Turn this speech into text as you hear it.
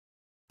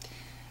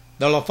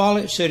The La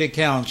Follette City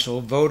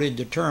Council voted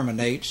to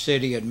terminate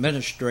City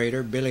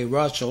Administrator Billy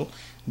Russell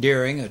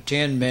during a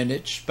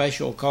 10-minute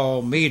special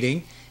call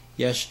meeting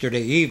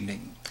yesterday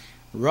evening.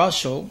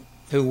 Russell,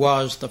 who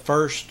was the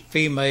first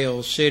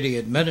female city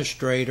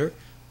administrator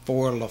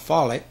for La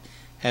Follette,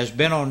 has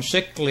been on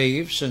sick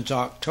leave since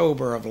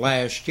October of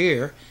last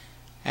year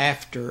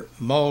after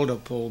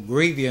multiple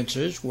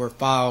grievances were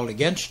filed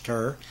against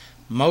her,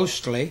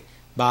 mostly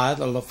by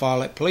the La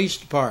Follette Police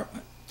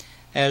Department.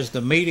 As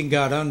the meeting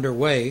got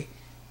underway,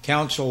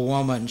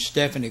 Councilwoman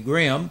Stephanie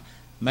Grimm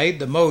made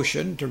the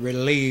motion to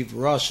relieve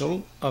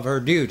Russell of her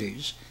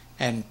duties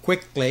and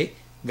quickly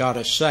got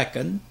a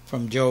second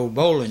from Joe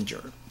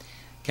Bollinger.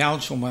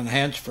 Councilman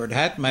Hansford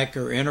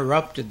Hatmaker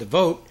interrupted the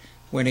vote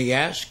when he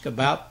asked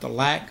about the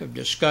lack of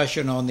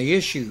discussion on the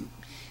issue.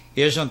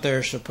 "Isn't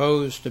there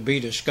supposed to be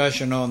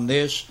discussion on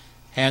this?"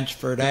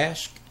 Hansford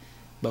asked,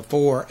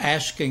 before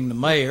asking the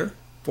mayor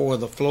for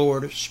the floor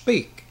to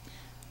speak.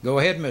 "Go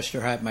ahead,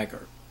 Mr.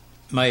 Hatmaker,"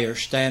 Mayor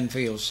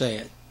Stanfield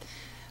said.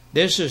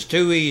 "This is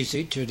too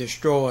easy to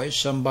destroy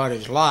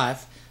somebody's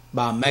life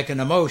by making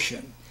a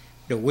motion.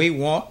 Do we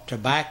want to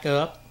back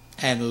up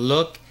and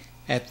look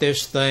at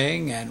this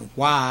thing and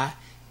why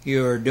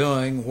you're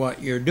doing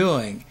what you're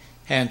doing?"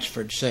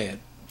 Hansford said.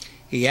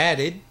 He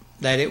added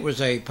that it was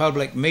a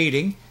public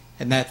meeting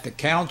and that the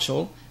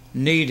council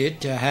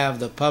needed to have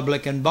the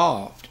public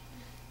involved.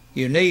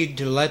 "You need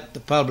to let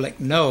the public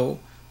know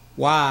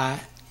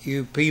why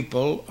you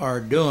people are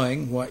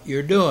doing what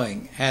you're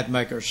doing,"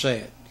 Hatmaker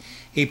said.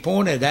 He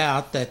pointed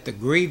out that the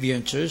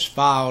grievances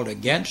filed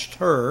against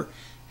her,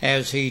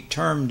 as he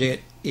termed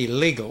it,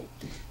 illegal.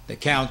 The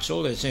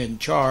council is in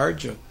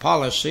charge of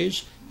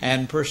policies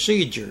and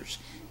procedures.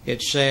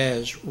 It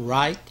says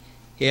right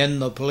in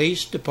the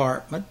police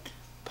department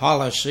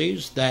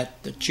policies that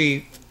the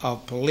chief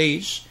of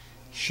police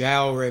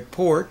shall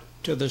report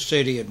to the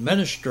city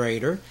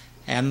administrator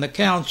and the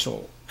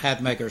council,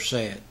 Hatmaker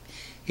said.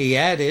 He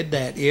added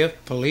that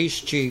if Police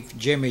Chief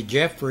Jimmy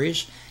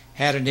Jeffries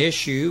had an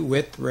issue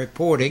with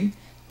reporting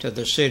to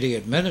the city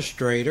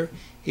administrator,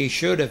 he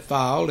should have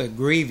filed a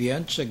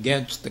grievance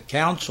against the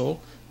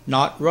council,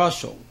 not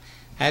Russell.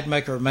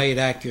 Hatmaker made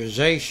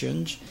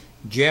accusations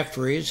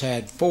Jeffries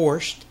had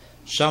forced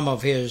some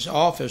of his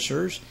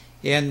officers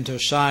into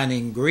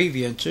signing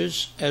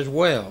grievances as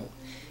well.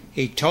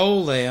 He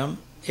told them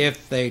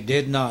if they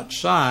did not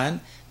sign,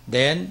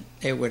 then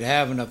it would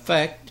have an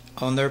effect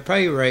on their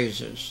pay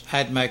raises,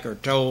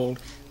 Hatmaker told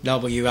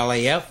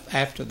WLAF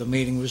after the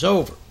meeting was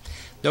over.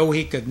 Though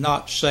he could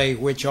not say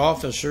which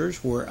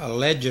officers were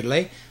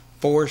allegedly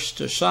forced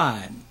to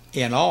sign.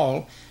 In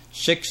all,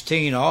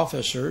 16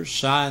 officers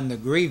signed the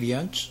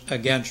grievance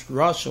against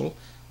Russell,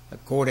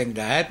 according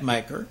to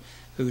Hatmaker,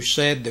 who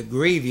said the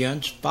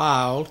grievance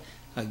filed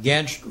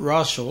against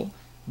Russell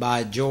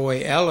by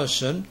Joy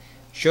Ellison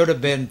should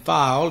have been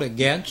filed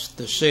against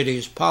the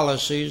city's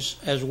policies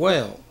as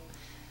well.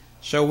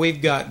 So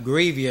we've got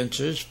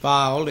grievances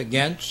filed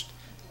against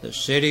the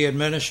city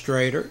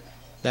administrator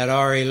that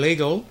are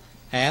illegal,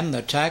 and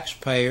the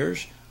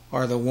taxpayers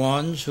are the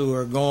ones who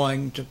are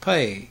going to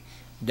pay.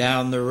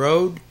 Down the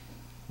road,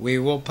 we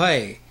will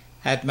pay,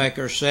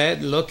 Hatmaker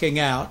said, looking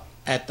out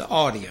at the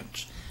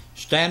audience.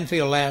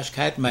 Stanfield asked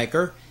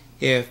Hatmaker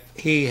if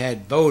he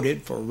had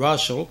voted for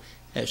Russell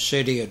as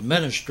city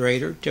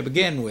administrator to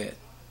begin with.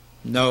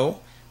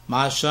 "No,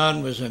 my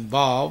son was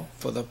involved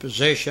for the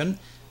position,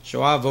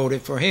 so I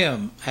voted for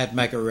him,"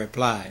 Hatmaker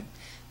replied.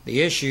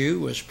 The issue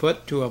was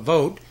put to a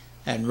vote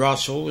and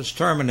Russell was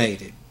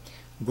terminated.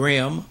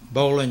 Grimm,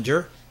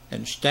 Bollinger,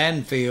 and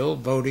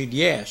Stanfield voted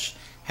yes.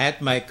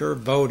 Hatmaker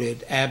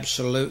voted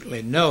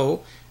absolutely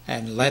no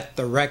and let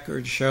the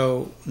record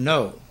show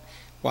no,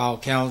 while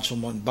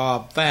Councilman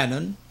Bob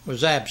Fannin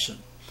was absent.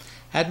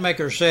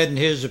 Hatmaker said in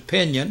his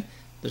opinion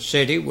the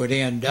city would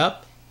end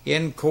up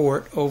in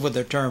court over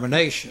the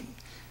termination.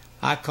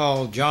 "I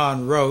called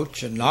John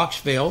Roach in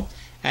Knoxville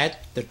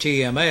at the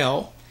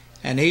TML,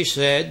 and he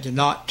said to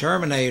not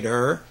terminate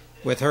her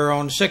with her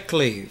on sick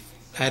leave,"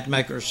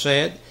 Hatmaker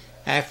said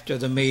after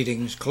the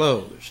meeting's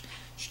close.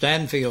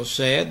 Stanfield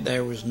said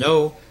there was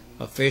no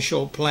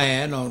official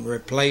plan on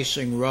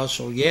replacing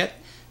Russell yet,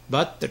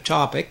 but the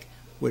topic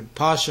would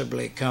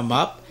possibly come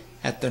up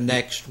at the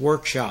next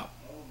workshop.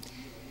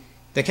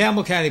 The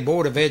Campbell County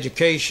Board of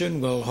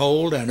Education will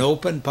hold an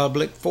open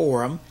public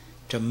forum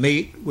to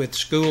meet with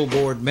school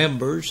board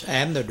members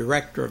and the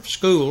Director of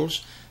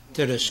Schools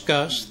to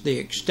discuss the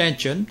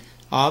extension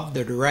of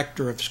the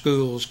Director of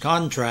Schools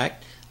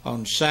contract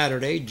on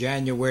Saturday,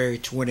 January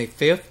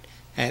 25th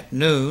at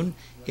noon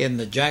in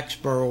the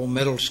Jacksboro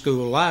Middle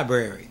School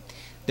Library.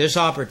 This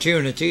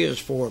opportunity is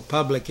for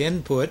public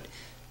input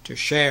to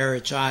share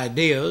its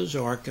ideas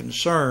or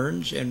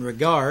concerns in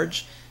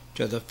regards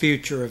to the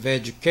future of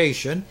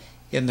education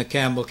in the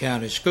Campbell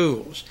County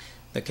schools.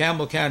 The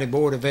Campbell County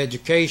Board of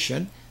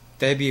Education,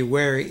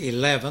 February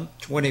 11,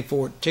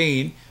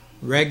 2014,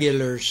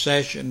 regular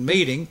session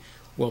meeting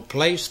will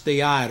place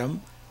the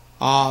item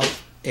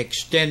of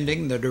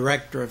extending the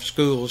Director of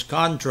Schools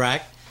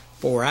contract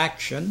for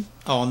action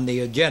on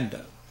the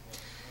agenda.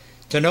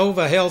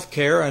 Tenova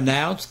Healthcare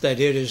announced that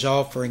it is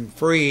offering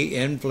free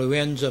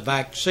influenza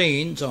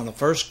vaccines on a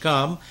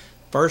first-come,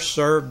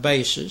 first-served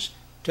basis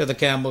to the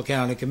Campbell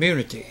County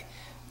community.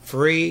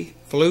 Free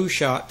flu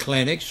shot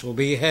clinics will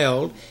be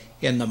held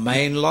in the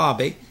main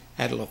lobby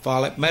at La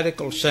Follette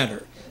Medical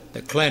Center.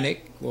 The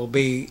clinic will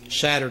be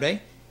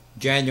Saturday,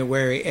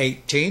 January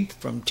 18th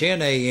from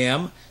 10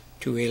 a.m.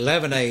 to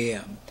 11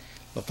 a.m.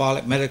 La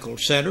Follette Medical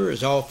Center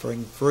is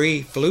offering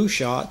free flu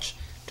shots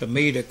to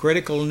meet a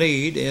critical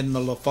need in the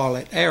La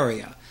Follette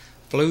area.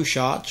 Flu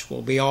shots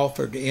will be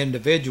offered to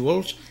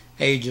individuals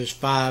ages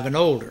 5 and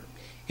older.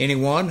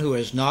 Anyone who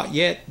has not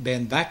yet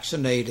been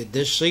vaccinated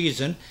this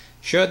season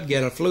should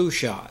get a flu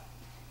shot.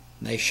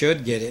 They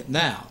should get it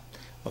now.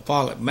 La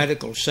Follette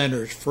Medical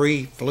Center's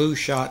free flu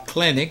shot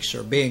clinics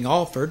are being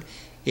offered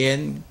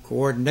in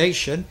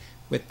coordination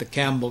with the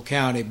Campbell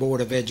County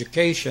Board of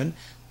Education,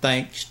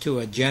 thanks to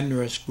a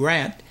generous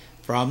grant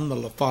from the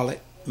La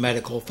Follette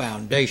Medical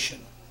Foundation.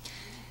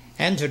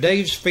 And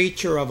today's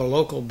feature of a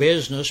local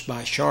business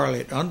by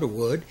Charlotte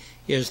Underwood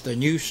is the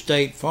new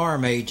State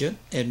Farm agent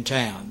in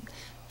town,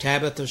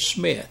 Tabitha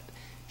Smith.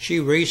 She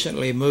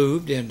recently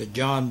moved into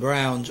John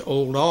Brown's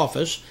old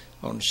office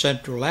on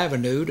Central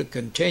Avenue to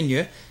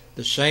continue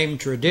the same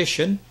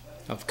tradition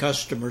of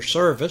customer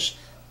service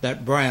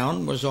that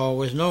Brown was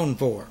always known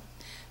for.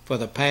 For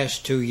the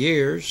past 2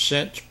 years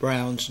since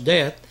Brown's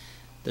death,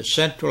 the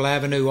Central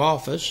Avenue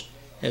office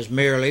has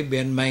merely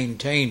been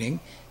maintaining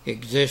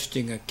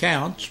existing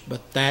accounts,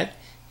 but that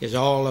is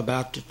all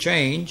about to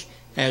change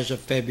as of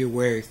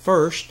February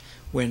 1st,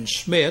 when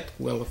Smith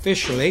will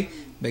officially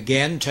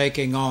begin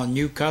taking on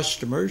new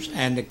customers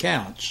and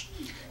accounts.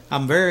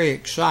 I'm very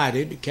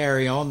excited to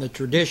carry on the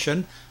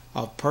tradition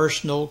of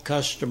personal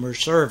customer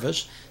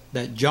service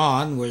that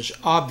John was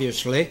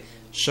obviously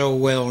so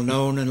well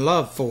known and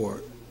loved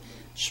for,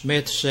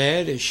 Smith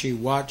said as she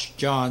watched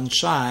John's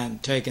sign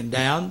taken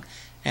down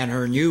and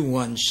her new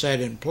one set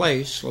in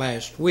place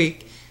last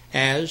week.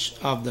 As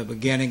of the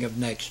beginning of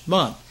next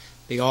month,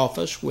 the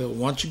office will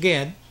once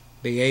again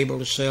be able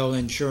to sell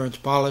insurance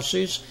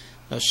policies,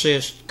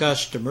 assist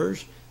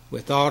customers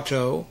with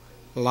auto,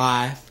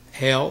 life,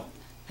 health,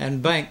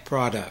 and bank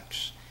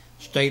products.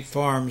 State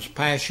Farm's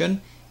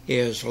passion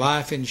is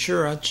life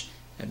insurance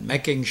and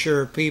making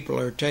sure people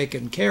are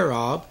taken care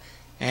of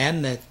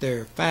and that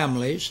their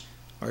families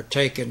are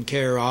taken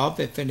care of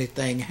if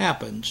anything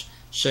happens,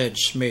 said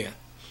Smith,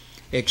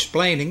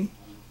 explaining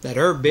that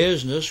her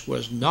business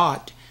was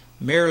not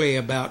merely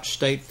about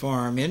State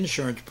Farm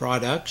insurance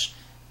products,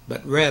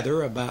 but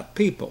rather about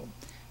people.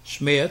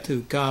 Smith,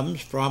 who comes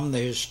from the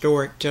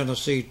historic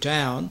Tennessee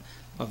town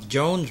of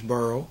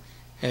Jonesboro,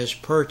 has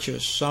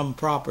purchased some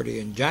property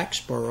in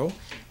Jacksboro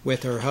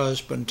with her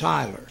husband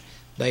Tyler.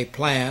 They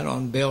plan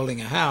on building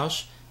a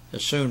house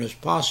as soon as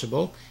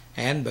possible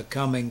and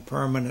becoming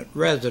permanent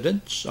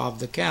residents of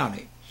the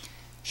county.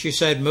 She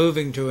said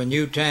moving to a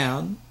new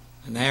town,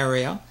 an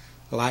area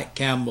like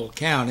Campbell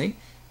County,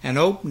 and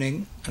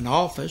opening an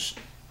office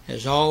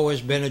has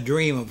always been a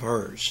dream of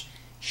hers.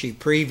 She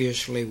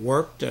previously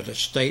worked at a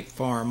State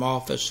Farm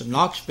office in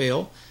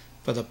Knoxville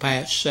for the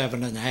past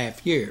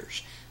 7.5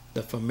 years.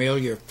 The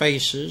familiar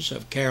faces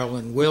of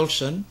Carolyn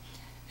Wilson,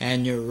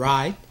 Anya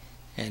Wright,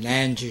 and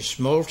Angie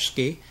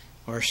Smolsky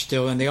are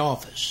still in the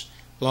office.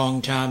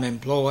 Longtime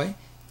employee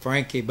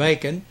Frankie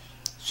Bacon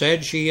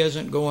said she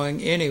isn't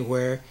going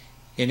anywhere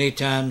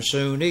anytime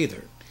soon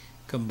either.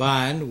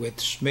 Combined with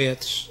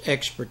Smith's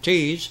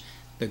expertise,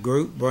 the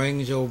group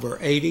brings over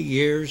 80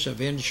 years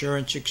of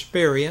insurance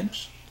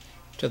experience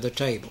to the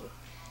table.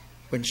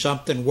 When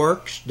something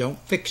works, don't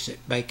fix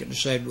it, Bacon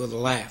said with a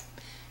laugh.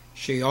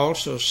 She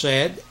also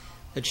said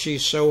that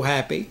she's so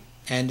happy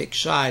and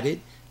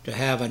excited to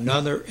have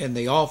another in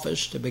the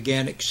office to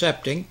begin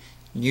accepting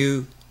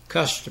new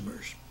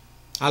customers.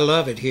 I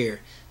love it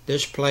here.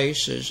 This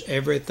place is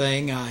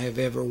everything I have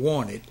ever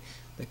wanted.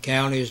 The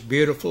county is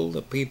beautiful,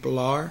 the people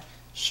are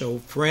so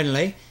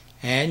friendly,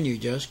 and you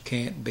just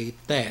can't beat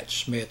that,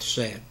 Smith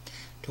said.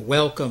 To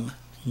welcome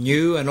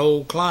new and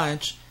old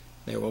clients,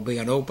 there will be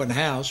an open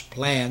house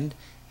planned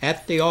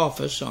at the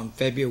office on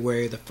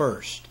February the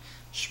 1st.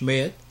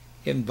 Smith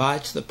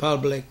invites the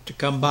public to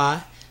come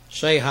by,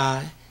 say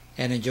hi,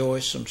 and enjoy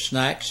some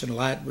snacks and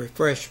light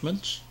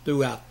refreshments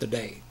throughout the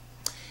day.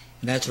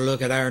 And that's a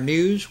look at our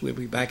news. We'll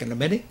be back in a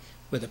minute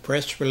with a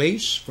press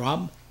release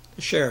from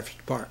the Sheriff's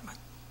Department.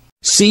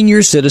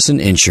 Senior Citizen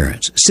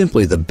Insurance,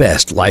 simply the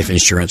best life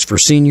insurance for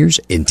seniors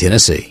in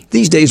Tennessee.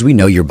 These days we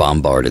know you're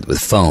bombarded with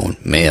phone,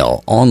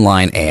 mail,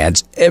 online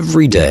ads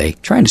every day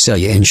trying to sell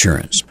you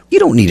insurance. You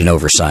don't need an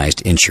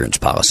oversized insurance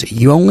policy.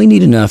 You only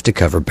need enough to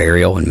cover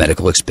burial and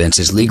medical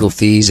expenses, legal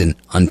fees, and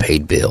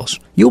unpaid bills.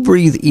 You'll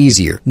breathe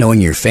easier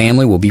knowing your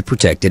family will be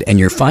protected and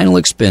your final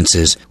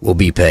expenses will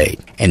be paid.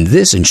 And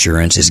this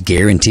insurance is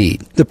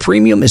guaranteed. The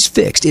premium is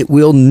fixed. It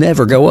will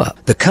never go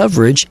up. The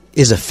coverage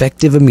is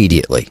effective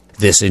immediately.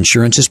 This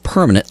insurance is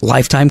permanent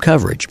lifetime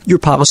coverage. Your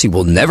policy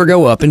will never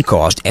go up in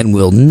cost and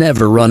will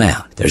never run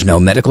out. There's no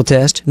medical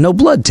test, no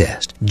blood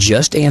test.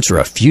 Just answer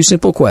a few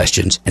simple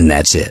questions and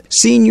that's it.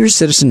 Senior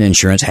Citizen Citizen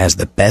Insurance has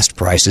the best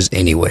prices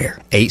anywhere.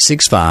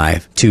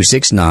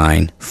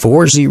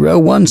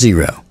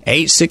 865-269-4010.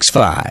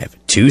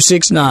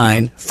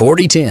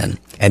 865-269-4010.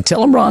 And tell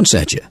them Ron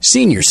sent you.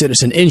 Senior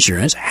Citizen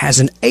Insurance has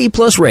an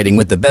A-plus rating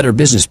with the Better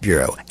Business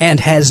Bureau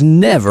and has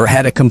never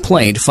had a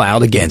complaint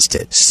filed against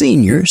it.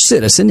 Senior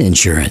Citizen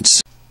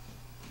Insurance.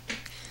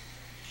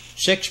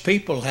 6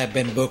 people have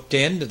been booked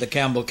into the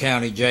Campbell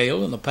County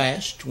Jail in the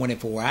past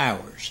 24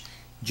 hours.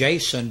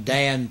 Jason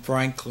Dan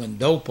Franklin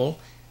Dopel,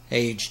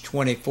 age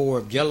 24,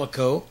 of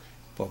Jellicoe,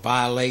 for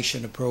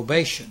violation of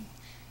probation.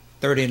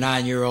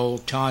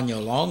 39-year-old Tanya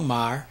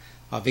Longmire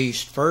of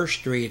East 1st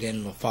Street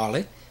in La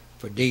Follette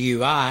for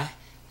DUI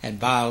and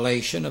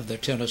violation of the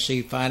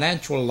Tennessee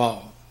financial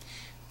law.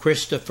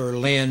 Christopher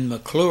Lynn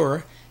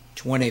McClure,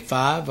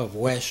 25, of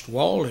West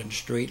Walden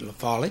Street, La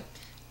Follette,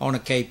 on a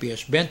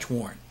capious bench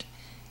warrant.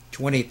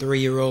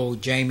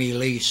 23-year-old Jamie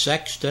Lee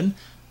Sexton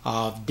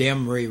of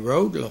Demery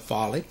Road, La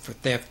Follette, for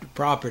theft of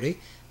property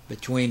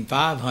between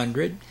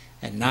 $500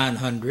 and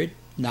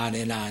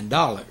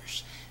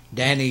 $999.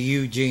 Danny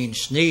Eugene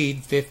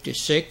Sneed,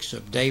 56,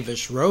 of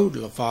Davis Road,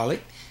 La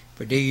Follette,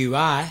 for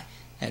DUI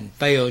and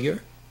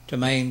failure to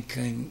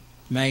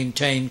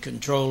maintain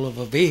control of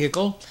a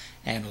vehicle.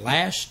 And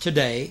last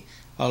today,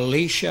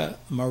 Alicia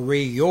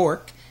Marie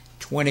York,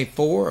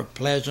 24, of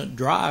Pleasant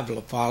Drive,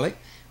 La Follette,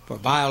 for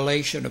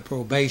violation of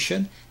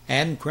probation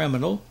and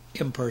criminal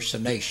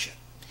impersonation.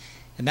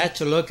 And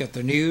that's a look at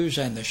the news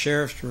and the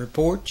sheriff's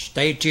report.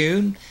 Stay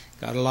tuned.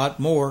 Got a lot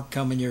more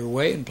coming your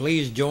way, and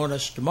please join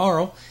us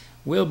tomorrow.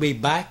 We'll be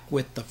back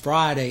with the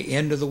Friday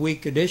end of the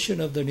week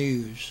edition of the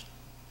news.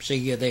 See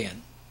you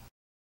then.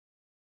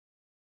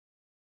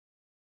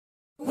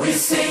 We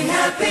sing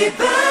happy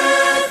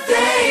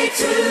birthday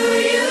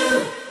to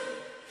you,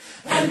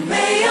 and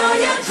may all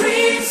your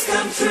dreams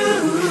come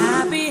true.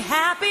 Happy,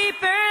 happy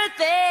birthday.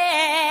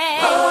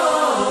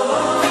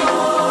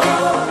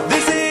 Oh,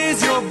 this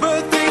is your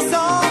birthday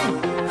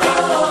song.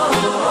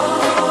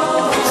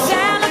 Oh,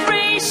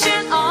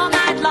 celebration all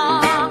night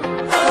long.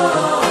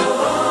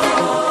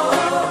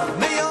 Oh,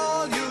 may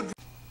all you...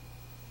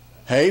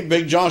 Hey,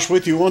 Big Josh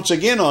with you once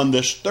again on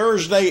this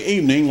Thursday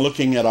evening,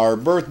 looking at our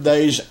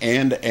birthdays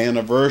and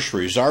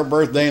anniversaries. Our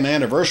Birthday and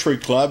Anniversary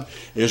Club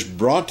is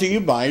brought to you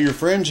by your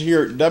friends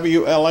here at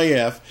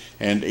WLAF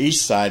and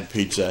Eastside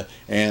Pizza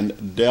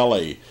and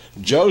Deli.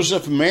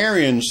 Joseph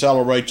Marion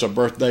celebrates a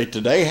birthday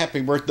today.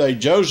 Happy birthday,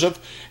 Joseph.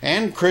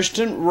 And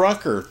Kristen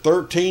Rucker,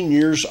 13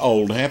 years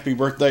old. Happy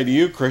birthday to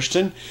you,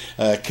 Kristen.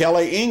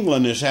 Kelly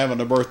England is having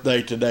a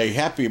birthday today.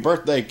 Happy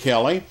birthday,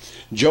 Kelly.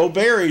 Joe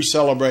Berry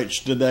celebrates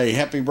today.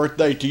 Happy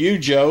birthday to you,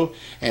 Joe.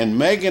 And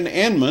Megan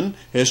Inman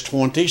is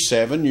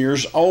 27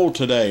 years old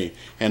today.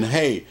 And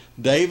hey,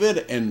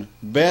 David and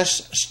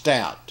Bess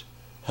Stout,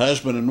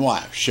 husband and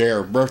wife,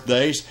 share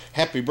birthdays.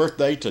 Happy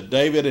birthday to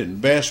David and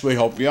Bess. We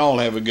hope you all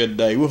have a good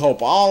day. We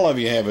hope all of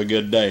you have a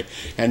good day.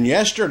 And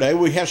yesterday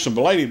we have some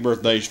belated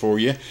birthdays for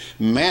you.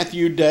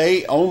 Matthew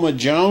Day, Oma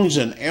Jones,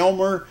 and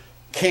Elmer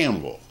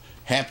Campbell.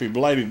 Happy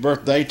belated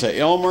birthday to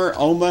Elmer,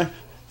 Oma,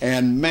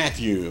 and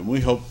Matthew. And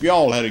we hope you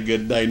all had a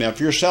good day. Now, if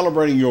you're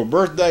celebrating your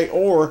birthday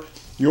or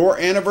your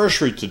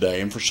anniversary today,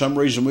 and for some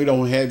reason we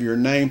don't have your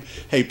name,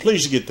 hey,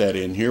 please get that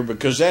in here,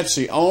 because that's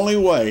the only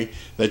way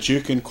that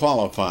you can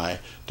qualify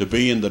to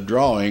be in the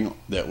drawing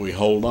that we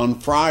hold on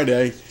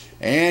Friday,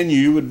 and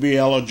you would be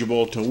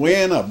eligible to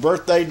win a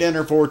birthday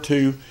dinner for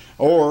two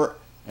or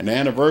an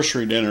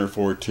anniversary dinner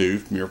for two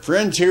from your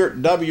friends here at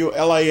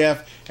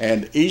WLAF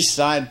and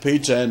Eastside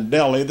Pizza and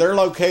Deli. They're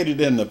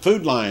located in the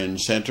Food Lion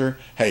Center.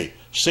 Hey,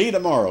 see you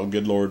tomorrow,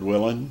 good Lord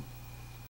willing.